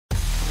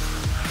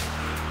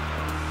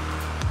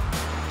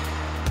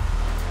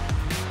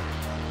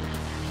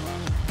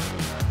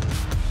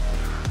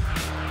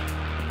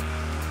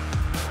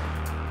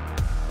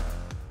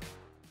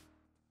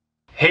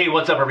Hey,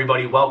 what's up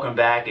everybody? Welcome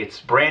back. It's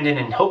Brandon,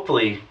 and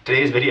hopefully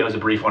today's video is a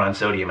brief one on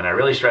sodium, and I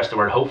really stress the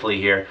word hopefully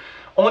here,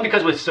 only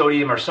because with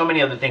sodium or so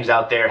many other things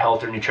out there,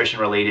 health or nutrition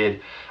related,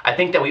 I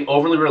think that we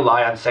overly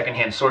rely on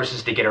secondhand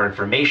sources to get our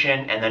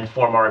information and then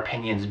form our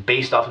opinions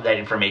based off of that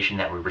information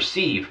that we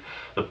receive.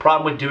 The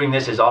problem with doing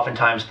this is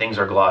oftentimes things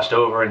are glossed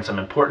over and some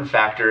important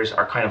factors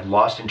are kind of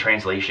lost in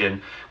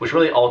translation, which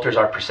really alters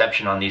our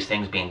perception on these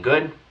things being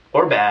good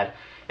or bad,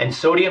 and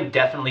sodium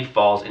definitely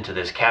falls into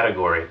this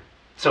category.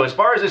 So as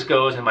far as this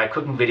goes, in my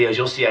cooking videos,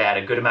 you'll see I add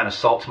a good amount of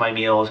salt to my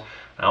meals.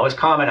 I always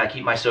comment I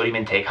keep my sodium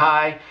intake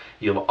high.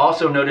 You'll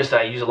also notice that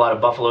I use a lot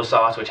of buffalo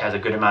sauce, which has a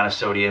good amount of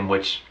sodium,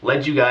 which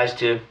led you guys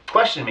to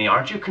question me,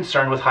 aren't you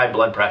concerned with high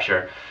blood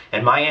pressure?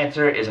 And my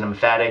answer is an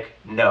emphatic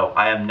no,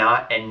 I am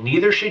not, and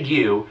neither should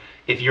you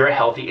if you're a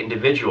healthy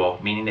individual,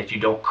 meaning that you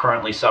don't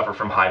currently suffer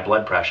from high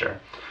blood pressure.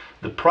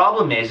 The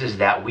problem is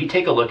that we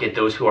take a look at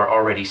those who are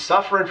already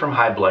suffering from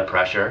high blood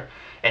pressure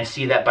and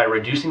see that by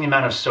reducing the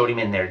amount of sodium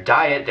in their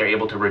diet, they're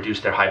able to reduce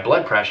their high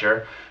blood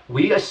pressure.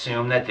 We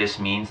assume that this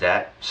means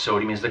that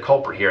sodium is the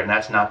culprit here, and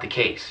that's not the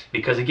case.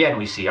 Because again,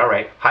 we see, all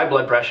right, high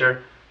blood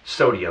pressure,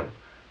 sodium,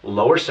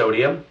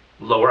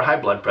 lower high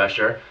blood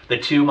pressure, the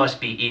two must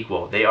be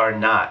equal. They are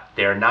not.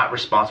 They are not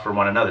responsible for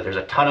one another. There's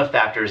a ton of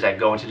factors that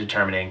go into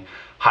determining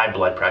high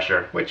blood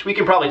pressure, which we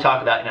can probably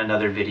talk about in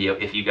another video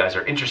if you guys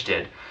are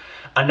interested.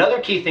 Another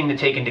key thing to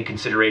take into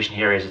consideration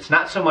here is it's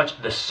not so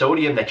much the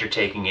sodium that you're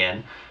taking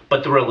in,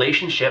 but the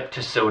relationship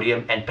to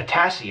sodium and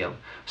potassium.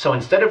 So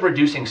instead of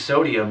reducing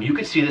sodium, you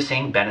could see the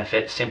same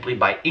benefit simply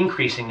by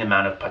increasing the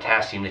amount of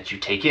potassium that you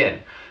take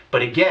in.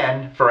 But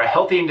again, for a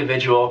healthy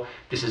individual,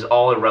 this is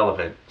all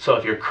irrelevant. So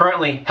if you're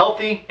currently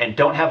healthy and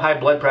don't have high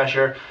blood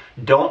pressure,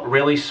 don't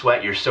really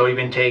sweat your sodium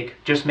intake.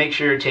 Just make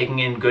sure you're taking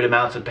in good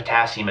amounts of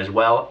potassium as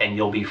well, and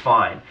you'll be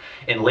fine.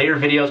 In later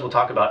videos, we'll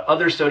talk about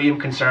other sodium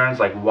concerns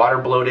like water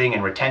bloating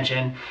and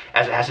retention,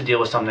 as it has to deal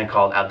with something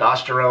called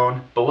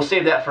aldosterone, but we'll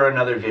save that for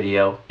another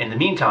video. In the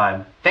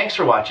meantime, thanks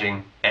for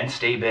watching and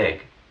stay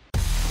big.